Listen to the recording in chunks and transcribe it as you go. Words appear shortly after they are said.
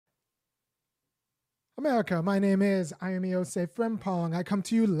America, my name is Ayumi Frimpong. I come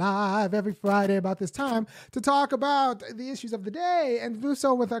to you live every Friday about this time to talk about the issues of the day and do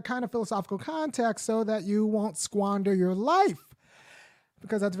so with a kind of philosophical context so that you won't squander your life,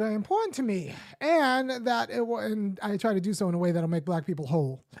 because that's very important to me. And I try to do so in a way that'll make black people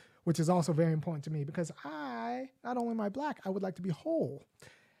whole, which is also very important to me because not only am I black, I would like to be whole.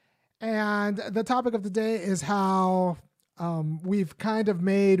 And the topic of the day is how we've kind of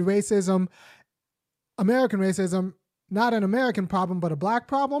made racism, American racism, not an American problem, but a black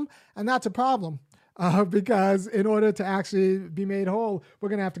problem. And that's a problem because in order to actually be made whole, we're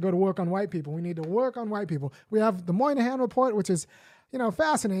going to have to go to work on white people. We need to work on white people. We have the Moynihan Report, which is,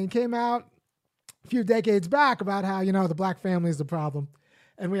 fascinating. Came out a few decades back about how, the black family is the problem.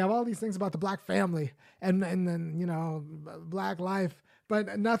 And we have all these things about the black family and then, black life,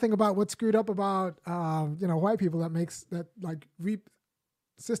 but nothing about what's screwed up about, white people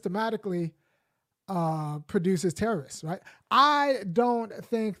systematically produces terrorists, right? I don't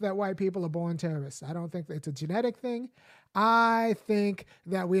think that white people are born terrorists. I don't think that it's a genetic thing. I think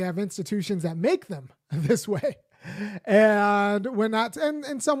that we have institutions that make them this way. And we're not, and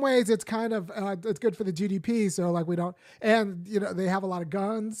in some ways it's kind of, it's good for the GDP. So we don't, and they have a lot of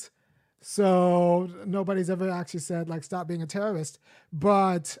guns. So nobody's ever actually said stop being a terrorist.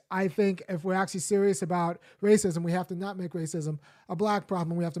 But I think if we're actually serious about racism, we have to not make racism a black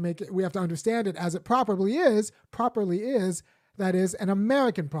problem. We have to understand it as it properly is, that is an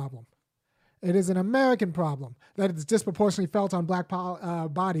American problem. It is an American problem that is disproportionately felt on black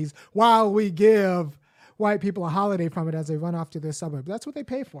bodies while we give white people a holiday from it as they run off to their suburbs. That's what they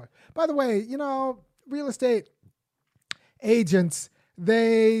pay for. By the way, real estate agents,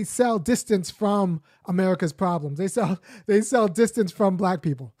 they sell distance from America's problems. They sell distance from black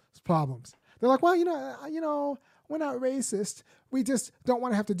people's problems. They're like, well, we're not racist. We just don't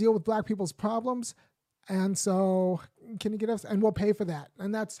want to have to deal with black people's problems. And so can you get us? And we'll pay for that.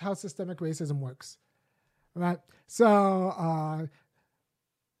 And that's how systemic racism works. Right? So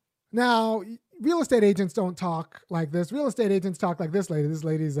now real estate agents don't talk like this. Real estate agents talk like this lady. This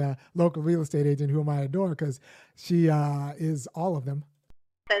lady's a local real estate agent whom I adore because she is all of them.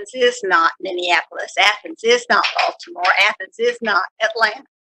 Athens is not Minneapolis. Athens is not Baltimore. Athens is not Atlanta.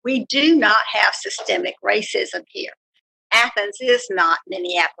 We do not have systemic racism here. Athens is not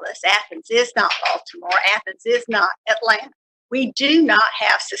Minneapolis. Athens is not Baltimore. Athens is not Atlanta. We do not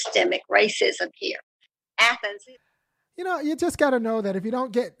have systemic racism here. Athens is... you just got to know that if you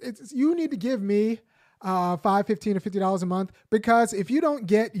don't get it, you need to give me $5, $15, or $50 a month, because if you don't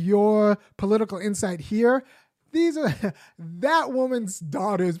get your political insight here, that woman's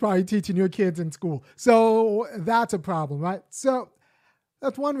daughter is probably teaching your kids in school. So that's a problem, right? So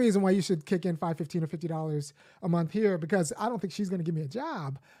that's one reason why you should kick in $5, $15, or $50 a month here, because I don't think she's going to give me a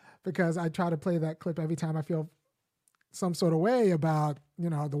job, because I try to play that clip every time I feel some sort of way about,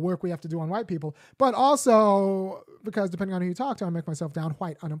 the work we have to do on white people, but also because depending on who you talk to, I make myself down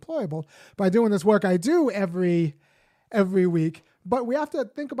white unemployable by doing this work I do every week. But we have to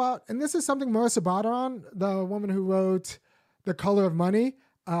think about, and this is something Marissa Bardaran, the woman who wrote The Color of Money,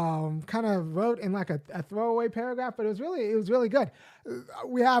 kind of wrote in a throwaway paragraph, but it was really good.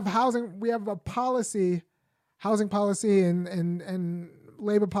 We have housing policy and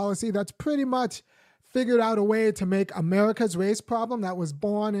labor policy that's pretty much figured out a way to make America's race problem that was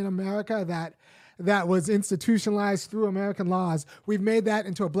born in America, that was institutionalized through American laws. We've made that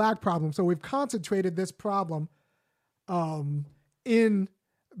into a black problem. So we've concentrated this problem in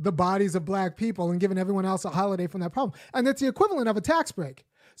the bodies of black people and given everyone else a holiday from that problem. And it's the equivalent of a tax break.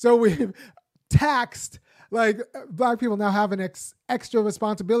 So we've taxed, black people now have an extra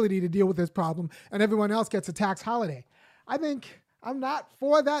responsibility to deal with this problem, and everyone else gets a tax holiday. I think I'm not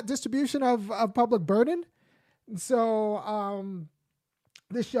for that distribution of public burden. So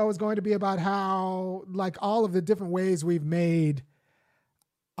this show is going to be about how, all of the different ways we've made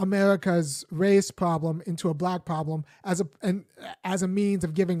America's race problem into a black problem as a means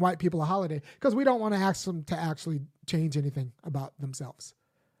of giving white people a holiday, because we don't want to ask them to actually change anything about themselves,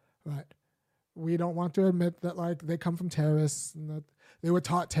 right? We don't want to admit that they come from terrorists and that they were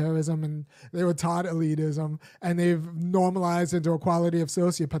taught terrorism and they were taught elitism, and they've normalized into a quality of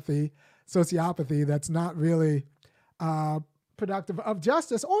sociopathy that's not really productive of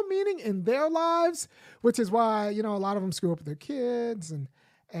justice or meaning in their lives, which is why a lot of them screw up with their kids and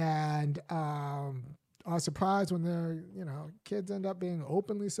are surprised when their kids end up being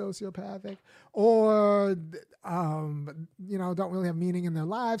openly sociopathic, or don't really have meaning in their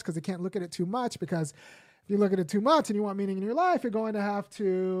lives because they can't look at it too much, because if you look at it too much and you want meaning in your life, you're going to have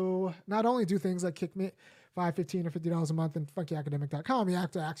to not only do things like kick me $5, $15, or $50 a month in funkyacademic.com, you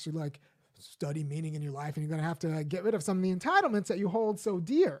have to actually study meaning in your life, and you're going to have to get rid of some of the entitlements that you hold so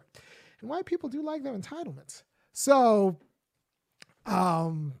dear. And white people do like their entitlements. So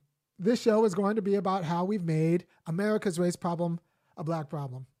this show is going to be about how we've made America's race problem a black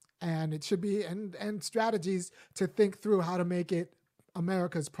problem. And it should be, and strategies to think through how to make it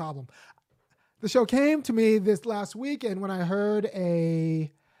America's problem. The show came to me this last weekend when I heard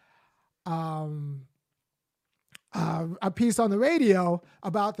a piece on the radio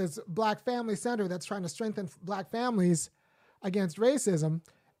about this Black Family Center that's trying to strengthen Black families against racism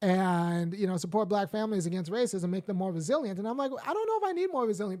and, support Black families against racism, make them more resilient. And I'm like, I don't know if I need more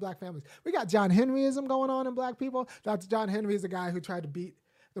resilient Black families. We got John Henryism going on in Black people. That's John Henry is the guy who tried to beat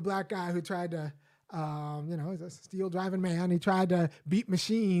the Black guy who tried to, he's a steel driving man. He tried to beat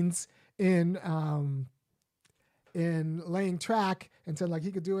machines in laying track and said like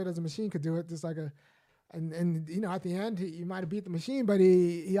he could do it as a machine could do it, just like and at the end he might have beat the machine, but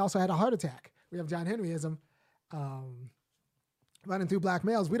he also had a heart attack. We have John Henryism running through Black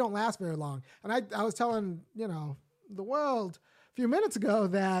males. We don't last very long. And I was telling the world a few minutes ago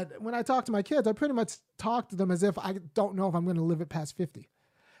that when I talk to my kids, I pretty much talk to them as if I don't know if I'm going to live it past 50.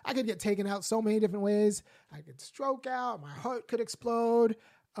 I could get taken out so many different ways. I could stroke out. My heart could explode.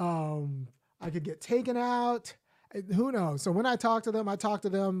 I could get taken out. Who knows? So when I talk to them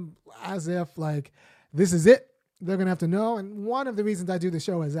as if like, this is it. They're going to have to know. And one of the reasons I do the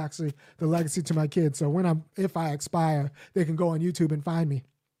show is actually the legacy to my kids. So if I expire, they can go on YouTube and find me.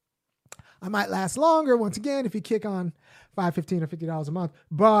 I might last longer, once again, if you kick on $5, $15, or $50 a month.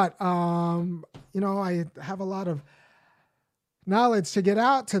 But, I have a lot of knowledge to get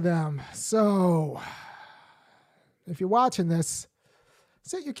out to them. So if you're watching this,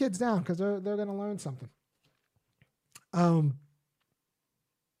 sit your kids down because they're going to learn something.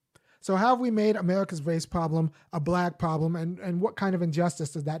 So how have we made America's race problem a black problem, and what kind of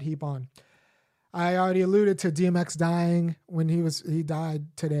injustice does that heap on? I already alluded to DMX dying when he died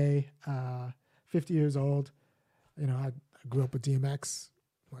today, 50 years old. I grew up with DMX,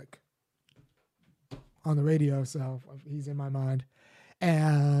 like on the radio, so he's in my mind.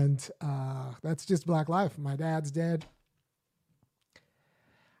 And that's just black life. My dad's dead.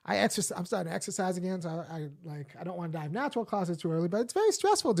 I'm starting to exercise again, so I don't want to dive natural causes too early, but it's very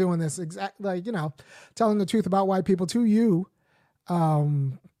stressful doing this. Telling the truth about white people to you.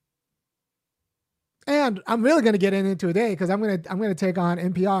 And I'm really going to get into today because I'm going to take on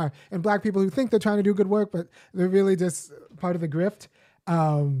NPR and black people who think they're trying to do good work, but they're really just part of the grift.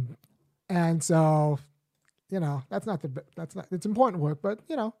 And so, it's important work, but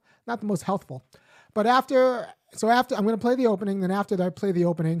not the most healthful. But after I'm going to play the opening. Then after I play the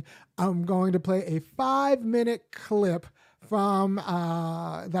opening, I'm going to play a 5-minute clip from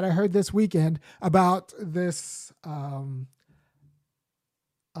that I heard this weekend about this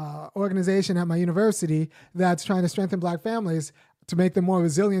organization at my university that's trying to strengthen black families to make them more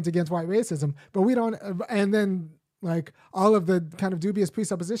resilient against white racism. But we don't, and then like all of the kind of dubious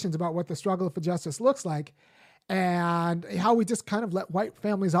presuppositions about what the struggle for justice looks like and how we just kind of let white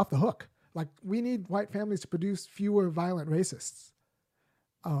families off the hook. Like we need white families to produce fewer violent racists.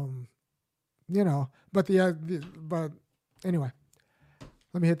 But but anyway,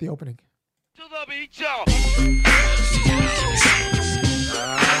 let me hit the opening. To the beat, y'all.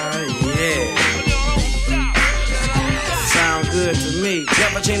 Yeah. Sound good to me.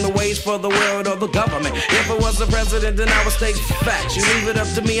 Never change the ways for the world or the government. If I was the president, then I would state facts. You leave it up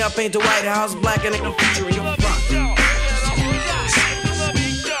to me, I'll paint the White House black and ain't no future in your front.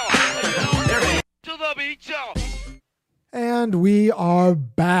 And we are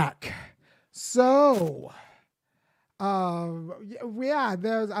back. So, I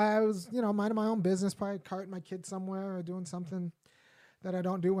was, minding my own business, probably carting my kids somewhere or doing something that I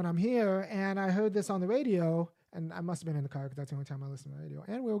don't do when I'm here. And I heard this on the radio, and I must have been in the car because that's the only time I listen to the radio.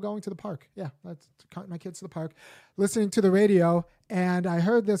 And we were going to the park. Yeah, that's carting my kids to the park, listening to the radio. And I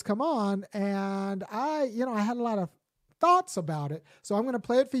heard this come on, and I had a lot of thoughts about it. So I'm going to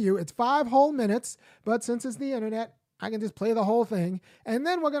play it for you. It's 5 whole minutes, but since it's the internet, I can just play the whole thing. And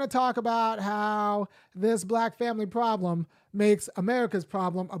then we're going to talk about how this black family problem makes America's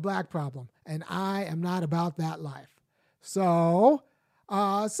problem a black problem. And I am not about that life. So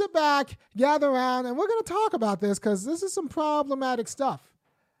sit back, gather around, and we're going to talk about this because this is some problematic stuff.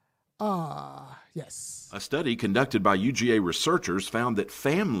 Yes. A study conducted by UGA researchers found that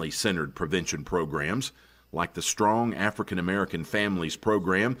family-centered prevention programs like the Strong African American Families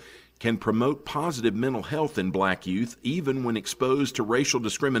Program can promote positive mental health in black youth even when exposed to racial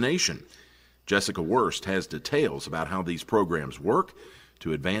discrimination. Jessica Wurst has details about how these programs work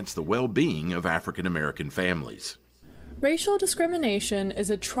to advance the well-being of African American families. Racial discrimination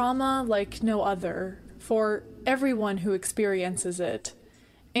is a trauma like no other for everyone who experiences it.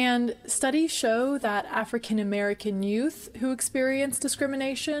 And studies show that African American youth who experience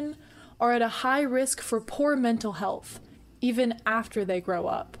discrimination are at a high risk for poor mental health, even after they grow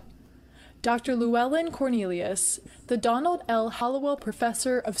up. Dr. Llewellyn Cornelius, the Donald L. Hallowell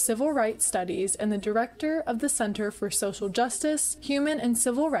Professor of Civil Rights Studies and the Director of the Center for Social Justice, Human and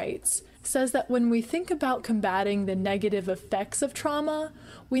Civil Rights, says that when we think about combating the negative effects of trauma,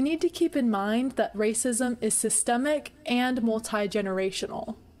 we need to keep in mind that racism is systemic and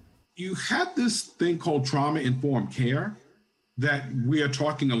multi-generational. You have this thing called trauma-informed care that we are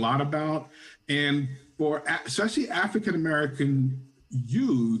talking a lot about. And for especially African-American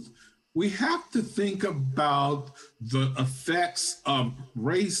youth, we have to think about the effects of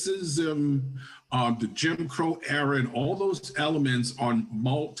racism, the Jim Crow era, and all those elements on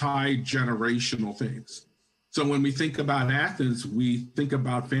multi-generational things. So when we think about Athens, we think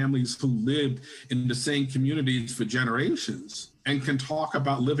about families who lived in the same communities for generations and can talk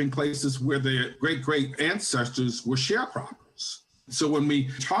about living places where their great-great ancestors were sharecroppers. So when we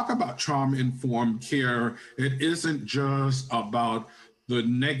talk about trauma-informed care, it isn't just about the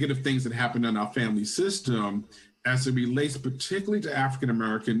negative things that happen in our family system as it relates particularly to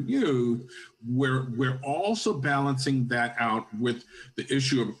African-American youth, where we're also balancing that out with the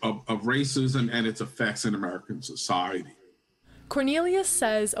issue of racism and its effects in American society. Cornelius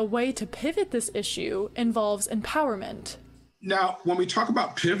says a way to pivot this issue involves empowerment. Now, when we talk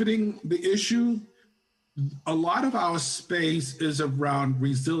about pivoting the issue, a lot of our space is around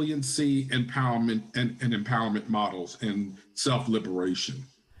resiliency, empowerment, and empowerment models and self-liberation.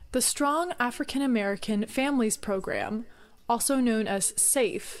 The Strong African American Families Program, also known as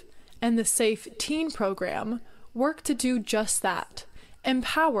SAFE, and the SAFE Teen Program work to do just that,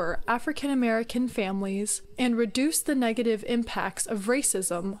 empower African American families and reduce the negative impacts of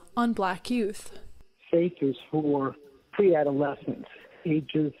racism on Black youth. SAFE is for pre-adolescents,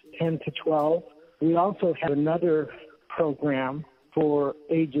 ages 10 to 12. We also have another program for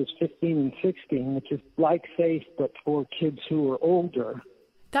ages 15 and 16, which is like SAFE, but for kids who are older.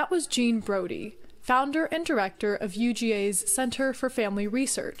 That was Jean Brody, founder and director of UGA's Center for Family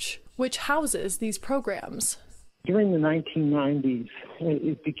Research, which houses these programs. During the 1990s,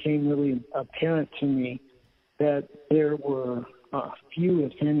 it became really apparent to me that there were few,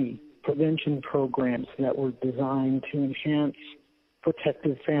 if any, prevention programs that were designed to enhance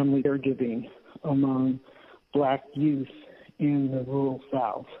protective family caregiving among Black youth in the rural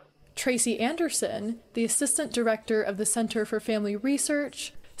South. Tracy Anderson, the assistant director of the Center for Family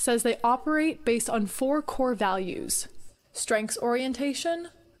Research, says they operate based on 4 core values: strengths orientation.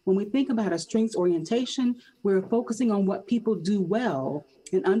 When we think about a strengths orientation, we're focusing on what people do well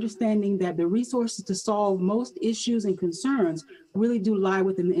and understanding that the resources to solve most issues and concerns really do lie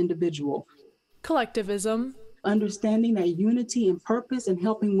within the individual. Collectivism. Understanding that unity and purpose and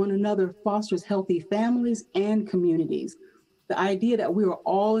helping one another fosters healthy families and communities. The idea that we are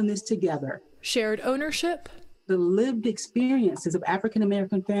all in this together. Shared ownership. The lived experiences of African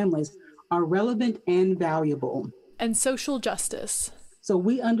American families are relevant and valuable. And social justice. So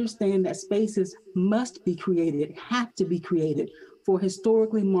we understand that spaces must be created, have to be created for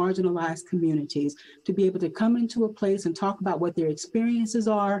historically marginalized communities to be able to come into a place and talk about what their experiences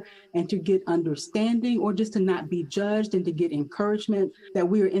are and to get understanding or just to not be judged and to get encouragement that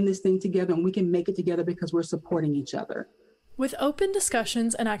we are in this thing together and we can make it together because we're supporting each other. With open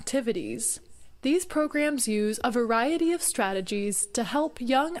discussions and activities, these programs use a variety of strategies to help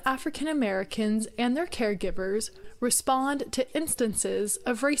young African Americans and their caregivers respond to instances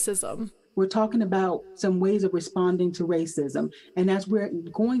of racism. We're talking about some ways of responding to racism. And as we're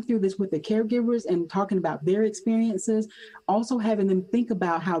going through this with the caregivers and talking about their experiences, also having them think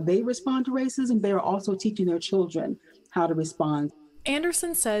about how they respond to racism, they are also teaching their children how to respond.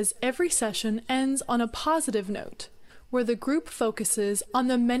 Anderson says every session ends on a positive note, where the group focuses on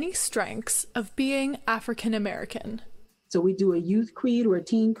the many strengths of being African American. So we do a youth creed or a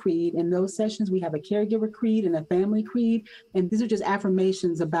teen creed. In those sessions, we have a caregiver creed and a family creed. And these are just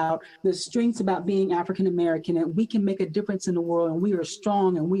affirmations about the strengths about being African American. And we can make a difference in the world. And we are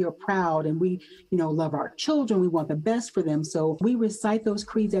strong and we are proud and we, love our children. We want the best for them. So we recite those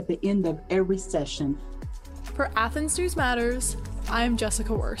creeds at the end of every session. For Athens News Matters, I'm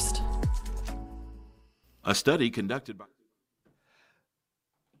Jessica Wurst. A study conducted by...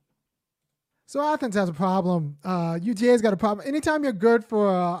 So Athens has a problem. UGA's got a problem. Anytime you're good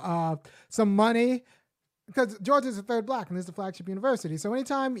for some money, because Georgia's the third Black and this is the flagship university. So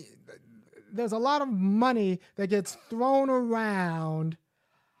anytime there's a lot of money that gets thrown around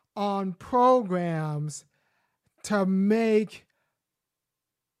on programs to make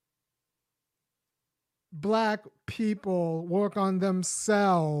Black people work on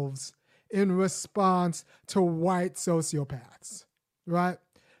themselves in response to white sociopaths, right?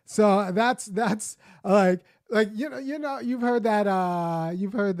 So that's like you've heard that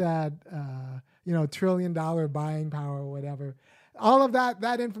 $1 trillion buying power or whatever. All of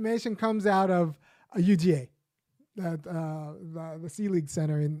that information comes out of UGA, the Sea League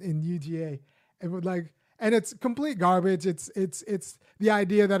Center in UGA. It would and it's complete garbage. It's the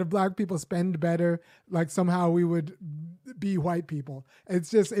idea that if Black people spend better, like somehow we would be white people.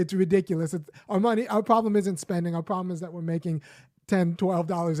 It's ridiculous. Our problem isn't spending. Our problem is that we're making $10,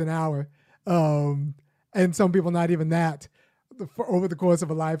 $12 an hour. And some people not even that over the course of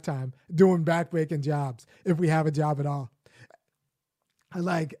a lifetime doing backbreaking jobs, if we have a job at all.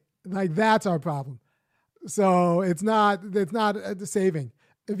 Like that's our problem. So it's not a saving.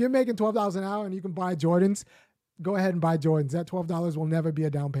 If you're making $12 an hour and you can buy Jordans, go ahead and buy Jordans. That $12 will never be a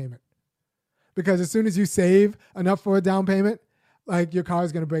down payment. Because as soon as you save enough for a down payment, like your car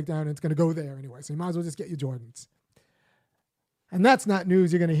is going to break down and it's going to go there anyway. So you might as well just get your Jordans. And that's not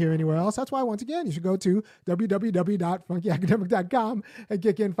news you're going to hear anywhere else. That's why, once again, you should go to www.funkyacademic.com and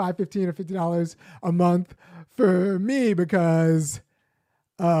kick in $5, $15, or $50 a month for me because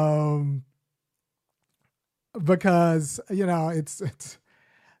it's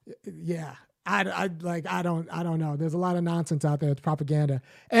yeah. I don't know. There's a lot of nonsense out there. It's propaganda.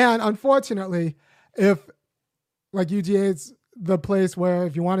 And unfortunately, if UGA is the place where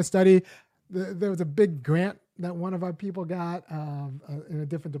if you want to study, there was a big grant that one of our people got in a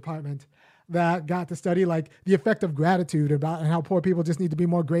different department that got to study the effect of gratitude and how poor people just need to be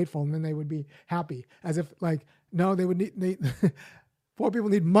more grateful and then they would be happy. As if no, they would need poor people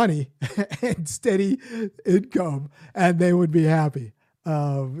need money and steady income and they would be happy.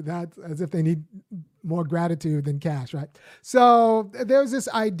 That's as if they need more gratitude than cash, right? So there's this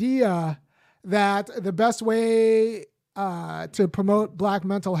idea that the best way to promote Black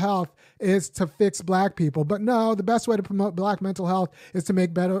mental health is to fix Black people. But no, the best way to promote Black mental health is to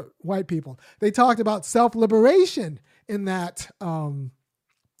make better white people. They talked about self-liberation in that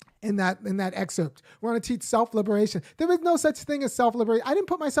excerpt. We want to teach self-liberation. There is no such thing as self-liberation. I didn't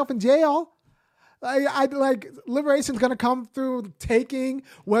put myself in jail. Liberation is going to come through taking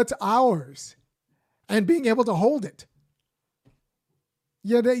what's ours and being able to hold it.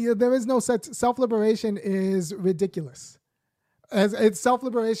 There is no such self-liberation is ridiculous. As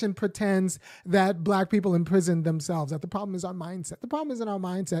self-liberation pretends that Black people imprison themselves. That the problem is our mindset. The problem isn't our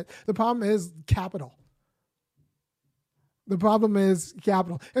mindset. The problem is capital. The problem is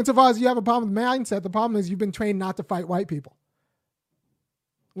capital. Insofar as you have a problem with mindset, the problem is you've been trained not to fight white people.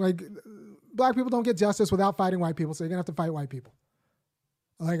 Black people don't get justice without fighting white people, so you're gonna have to fight white people.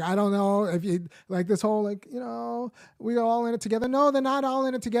 I don't know if you this whole we are all in it together. No, they're not all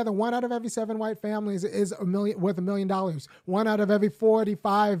in it together. 1 out of every 7 white families is worth $1 million. 1 out of every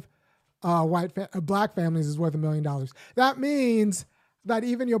 45 Black families is worth $1 million. That means that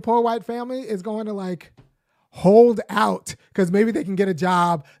even your poor white family is going to hold out because maybe they can get a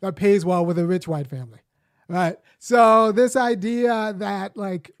job that pays well with a rich white family. Right. So this idea that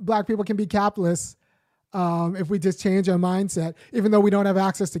Black people can be capitalists if we just change our mindset, even though we don't have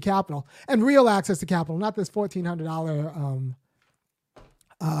access to capital and real access to capital, not this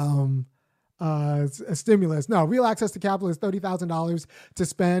 $1,400 stimulus. No, real access to capital is $30,000 to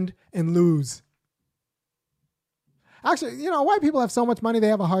spend and lose. Actually, white people have so much money, they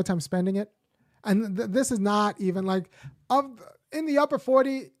have a hard time spending it. And this is not even in the upper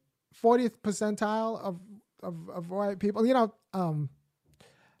 40th percentile of white people,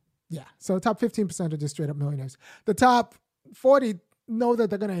 so top 15% are just straight up millionaires. The top 40 know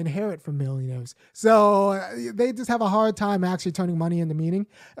that they're going to inherit from millionaires. So they just have a hard time actually turning money into meaning.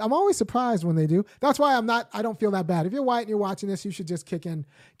 I'm always surprised when they do. That's why I don't feel that bad. If you're white and you're watching this, you should just kick in,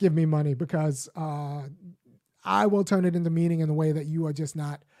 give me money because I will turn it into meaning in the way that you are just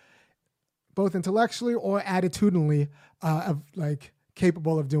not both intellectually or attitudinally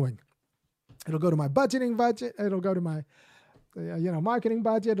capable of doing. It'll go to my budgeting budget. It'll go to my, marketing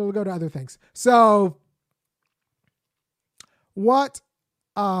budget. It'll go to other things. So, what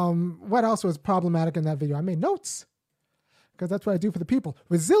else was problematic in that video? I made notes because that's what I do for the people.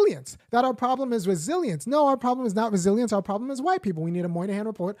 Resilience. That our problem is resilience. No, our problem is not resilience. Our problem is white people. We need a Moynihan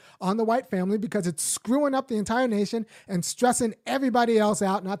report on the white family because it's screwing up the entire nation and stressing everybody else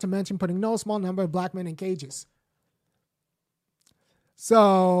out. Not to mention putting no small number of Black men in cages.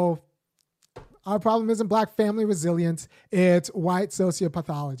 So. Our problem isn't Black family resilience. It's white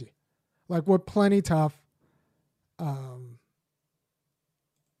sociopathology. We're plenty tough.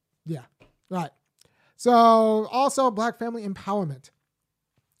 Yeah, right. So also Black family empowerment.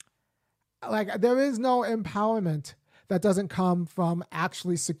 Like, there is no empowerment that doesn't come from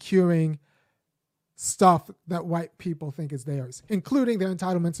actually securing stuff that white people think is theirs, including their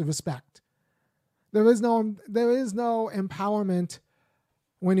entitlements of respect. There is no empowerment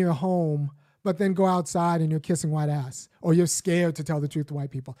when you're home, but then go outside and you're kissing white ass, or you're scared to tell the truth to white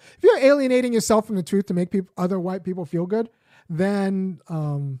people. If you're alienating yourself from the truth to make other white people feel good, then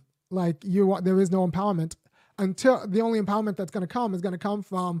there is no empowerment, until the only empowerment that's going to come is going to come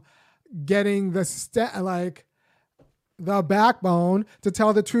from getting the backbone to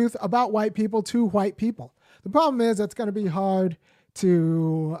tell the truth about white people to white people. The problem is it's going to be hard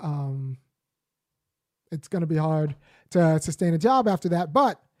to sustain a job after that.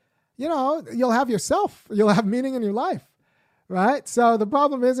 But, you'll have yourself. You'll have meaning in your life, right? So the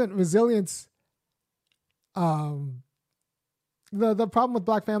problem isn't resilience. The problem with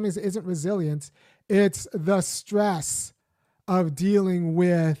Black families isn't resilience. It's the stress of dealing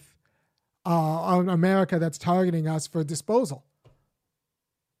with an America that's targeting us for disposal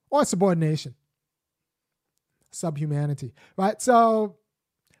or subordination, subhumanity, right? So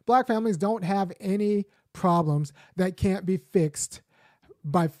Black families don't have any problems that can't be fixed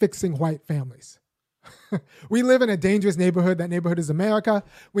by fixing white families. We live in a dangerous neighborhood. That neighborhood is America.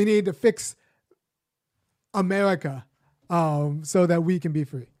 We need to fix America so that we can be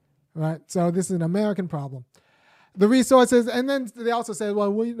free, right? So this is an American problem. The resources, and then they also say,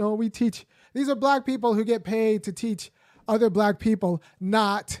 well, we teach. These are Black people who get paid to teach other Black people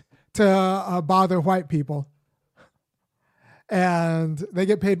not to bother white people. And they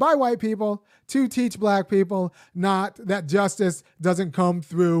get paid by white people to teach Black people not that justice doesn't come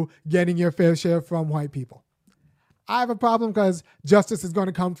through getting your fair share from white people. I have a problem because justice is going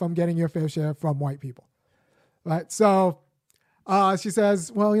to come from getting your fair share from white people, right? So she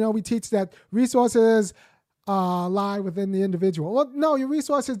says, well, we teach that resources lie within the individual. Well, no, your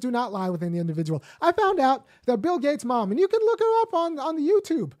resources do not lie within the individual. I found out that Bill Gates' mom, and you can look her up on the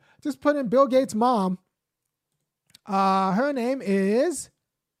YouTube. Just put in Bill Gates' mom. Her name is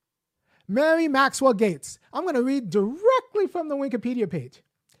Mary Maxwell Gates. I'm going to read directly from the Wikipedia page.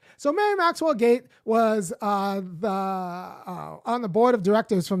 So Mary Maxwell Gates was on the board of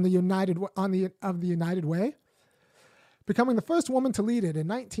directors from the United Way, becoming the first woman to lead it in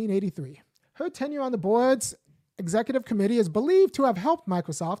 1983. Her tenure on the board's executive committee is believed to have helped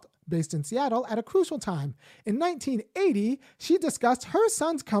Microsoft, based in Seattle, at a crucial time. In 1980, she discussed her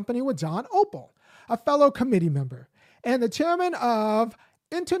son's company with John Opel, a fellow committee member, and the chairman of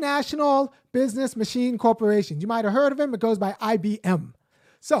International Business Machine Corporation. You might have heard of him. It goes by IBM.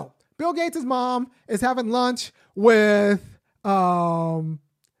 So Bill Gates' mom is having lunch with the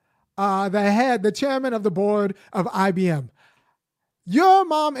chairman of the board of IBM. Your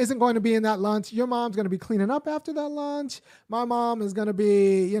mom isn't going to be in that lunch. Your mom's going to be cleaning up after that lunch. My mom is going to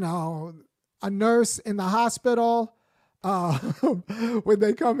be, a nurse in the hospital. When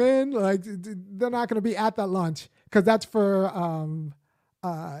they come in, they're not going to be at that lunch because that's for,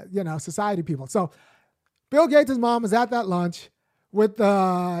 society people. So Bill Gates' mom is at that lunch with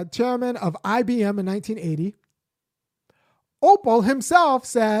the chairman of IBM in 1980. Opel himself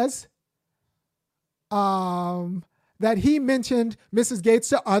says, that he mentioned Mrs. Gates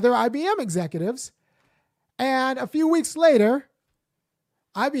to other IBM executives. And a few weeks later,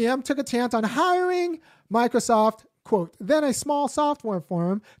 IBM took a chance on hiring Microsoft, quote, then a small software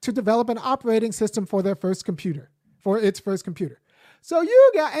firm, to develop an operating system for its first computer. So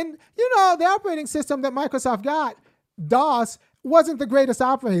the operating system that Microsoft got, DOS, wasn't the greatest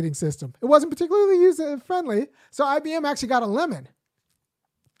operating system. It wasn't particularly user-friendly. So IBM actually got a lemon,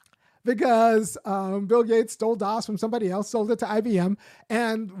 because Bill Gates stole DOS from somebody else, sold it to IBM,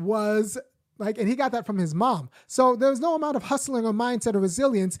 and and he got that from his mom. So there's no amount of hustling or mindset or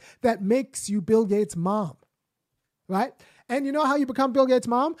resilience that makes you Bill Gates' mom, right? And you know how you become Bill Gates'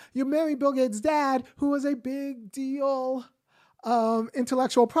 mom? You marry Bill Gates' dad, who was a big deal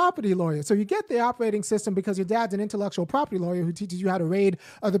intellectual property lawyer. So you get the operating system because your dad's an intellectual property lawyer who teaches you how to raid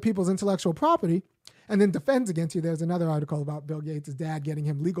other people's intellectual property and then defends against you. There's another article about Bill Gates' dad getting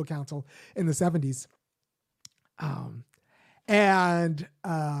him legal counsel in the 70s. And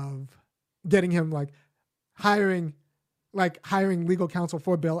getting him hiring legal counsel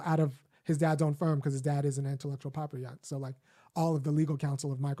for Bill out of his dad's own firm, because his dad is an intellectual property. So all of the legal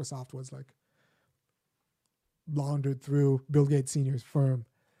counsel of Microsoft was laundered through Bill Gates Sr.'s firm.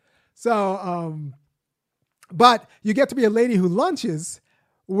 So, but you get to be a lady who lunches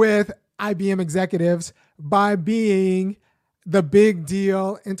with IBM executives by being the big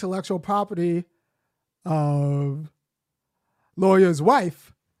deal intellectual property lawyer's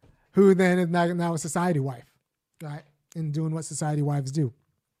wife. who then is now a society wife, right? And doing what society wives do.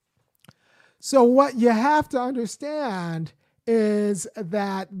 So what you have to understand is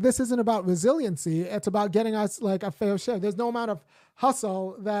that this isn't about resiliency. It's about getting us like a fair share. There's no amount of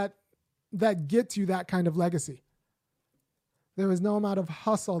hustle that gets you that kind of legacy. There is no amount of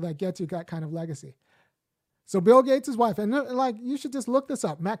hustle that gets you that kind of legacy. So Bill Gates' wife, and like you should just look this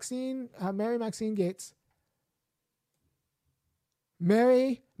up. Mary Maxine Gates.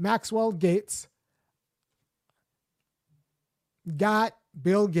 Mary Maxwell Gates got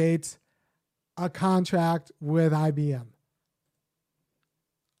Bill Gates a contract with IBM.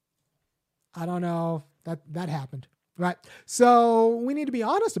 I don't know if that happened, right? So we need to be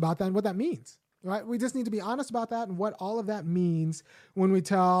honest about that and what that means, right? We just need to be honest about that and what all of that means when we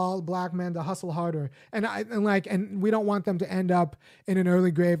tell black men to hustle harder. And we don't want them to end up in an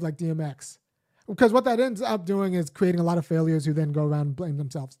early grave like DMX. Because what that ends up doing is creating a lot of failures who then go around and blame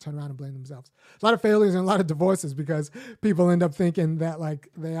themselves, turn around and blame themselves. A lot of failures and a lot of divorces because people end up thinking that like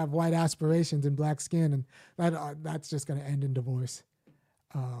they have white aspirations and black skin, and that's just going to end in divorce.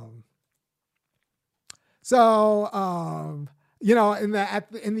 You know, in the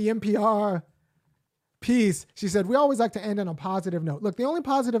NPR piece, she said, we always like to end on a positive note. Look, the only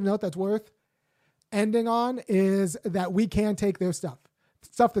positive note that's worth ending on is that we can take their stuff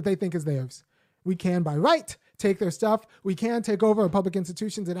that they think is theirs. We can, by right, take their stuff. We can take over public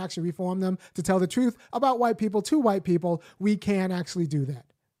institutions and actually reform them to tell the truth about white people to white people. We can actually do that.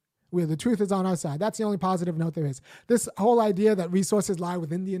 The truth is on our side. That's the only positive note there is. This whole idea that resources lie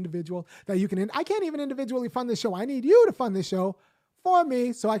within the individual, that I can't even individually fund this show. I need you to fund this show for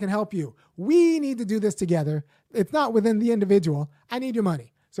me so I can help you. We need to do this together. It's not within the individual. I need your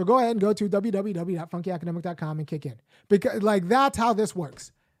money. So go ahead and go to www.funkyacademic.com and kick in. Because like that's how this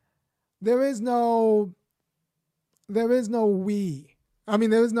works. There is no we. I mean,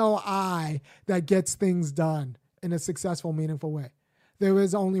 there is no I that gets things done in a successful, meaningful way. There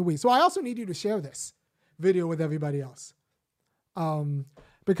is only we. So I also need you to share this video with everybody else.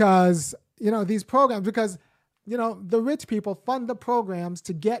 Because, you know, these programs, because, you know, the rich people fund the programs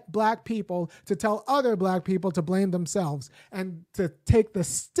to get black people to tell other black people to blame themselves and to take the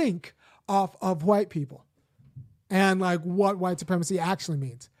stink off of white people and like what white supremacy actually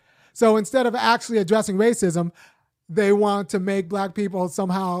means. So instead of actually addressing racism, they want to make black people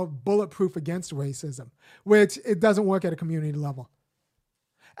somehow bulletproof against racism, which it doesn't work at a community level.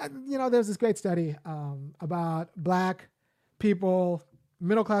 And, you know, there's this great study about black people,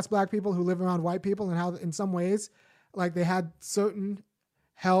 middle-class black people who live around white people and how in some ways, like they had certain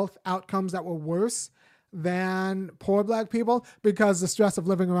health outcomes that were worse than poor black people because the stress of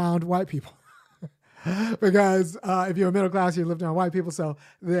living around white people. Because if you're middle class, you lived around white people, so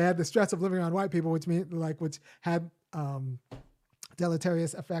they had the stress of living around white people, which had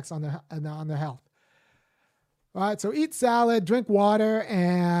deleterious effects on their health. All right, so eat salad, drink water,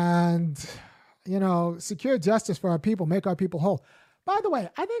 and you know, secure justice for our people, make our people whole. By the way,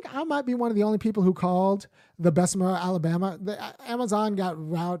 I think I might be one of the only people who called the Bessemer, Alabama. Amazon got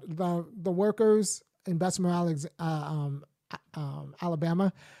the workers in Bessemer,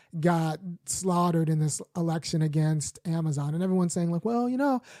 Alabama got slaughtered in this election against Amazon. And everyone's saying like, well, you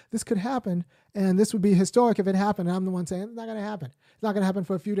know, this could happen and this would be historic if it happened. And I'm the one saying it's not going to happen. It's not going to happen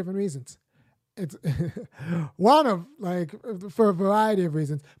for a few different reasons. It's one of like for a variety of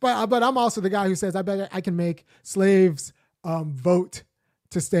reasons. But I'm also the guy who says I bet I can make slaves vote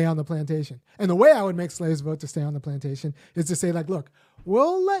to stay on the plantation. And the way I would make slaves vote to stay on the plantation is to say like, look,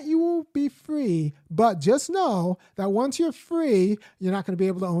 we'll let you be free, but just know that once you're free, you're not going to be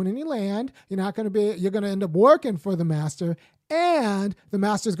able to own any land. You're going to end up working for the master, and the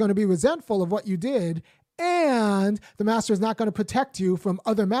master is going to be resentful of what you did. And the master is not going to protect you from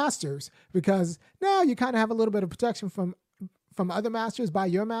other masters because now you kind of have a little bit of protection from other masters by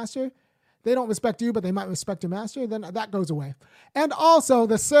your master. They don't respect you, but they might respect your master. Then that goes away. And also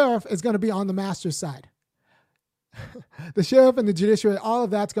the serf is going to be on the master's side. The sheriff and the judiciary, all of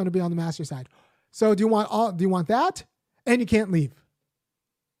that's going to be on the master's side. So do you want that? And you can't leave.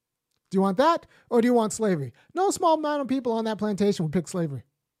 Do you want that? Or do you want slavery? No small amount of people on that plantation would pick slavery.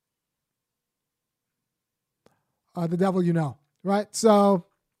 The devil you know, right? So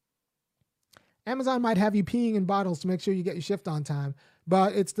Amazon might have you peeing in bottles to make sure you get your shift on time,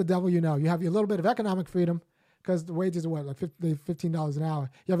 but it's the devil you know. You have your little bit of economic freedom because the wages are what, like $15 an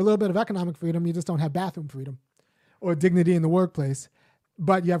hour. You have a little bit of economic freedom. You just don't have bathroom freedom or dignity in the workplace.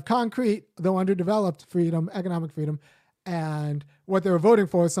 But you have concrete, though underdeveloped freedom, economic freedom. And what they were voting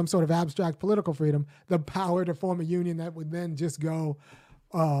for is some sort of abstract political freedom, the power to form a union that would then just go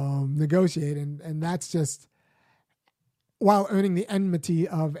negotiate. And that's just, while earning the enmity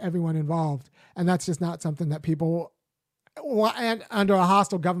of everyone involved. And that's just not something that people, and under a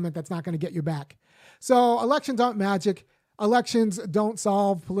hostile government, that's not going to get you back. So elections aren't magic. Elections don't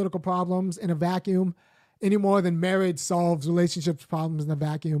solve political problems in a vacuum any more than marriage solves relationships problems in a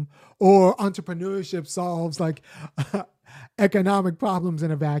vacuum, or entrepreneurship solves like economic problems in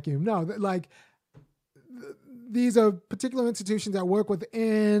a vacuum. No, like these are particular institutions that work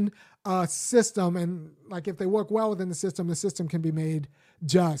within a system, and like if they work well within the system can be made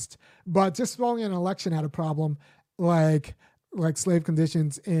just. But just throwing an election at a problem like slave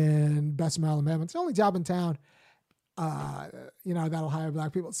conditions in Bessemer, Alabama, it's the only job in town, that'll hire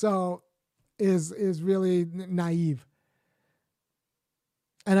black people. So is really naive.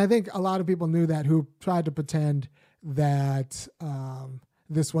 And I think a lot of people knew that who tried to pretend that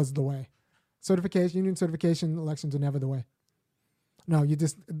this was the way. Union certification elections are never the way. No, you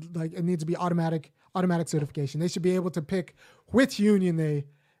just it needs to be automatic certification. They should be able to pick which union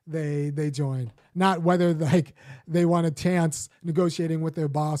they join, not whether they want a chance negotiating with their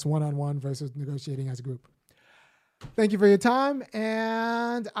boss one-on-one versus negotiating as a group. Thank you for your time,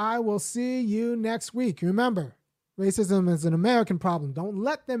 and I will see you next week. Remember, racism is an American problem. Don't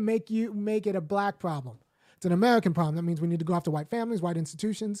let them make it a black problem. It's an American problem. That means we need to go after white families, white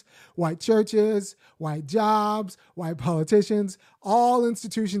institutions, white churches, white jobs, white politicians, all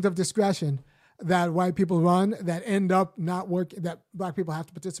institutions of discretion that white people run that end up not working, that black people have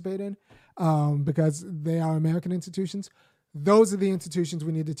to participate in because they are American institutions. Those are the institutions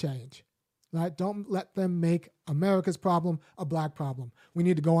we need to change. Right? Don't let them make America's problem a black problem. We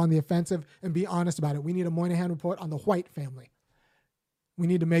need to go on the offensive and be honest about it. We need a Moynihan report on the white family. We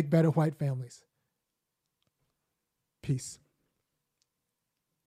need to make better white families. Peace.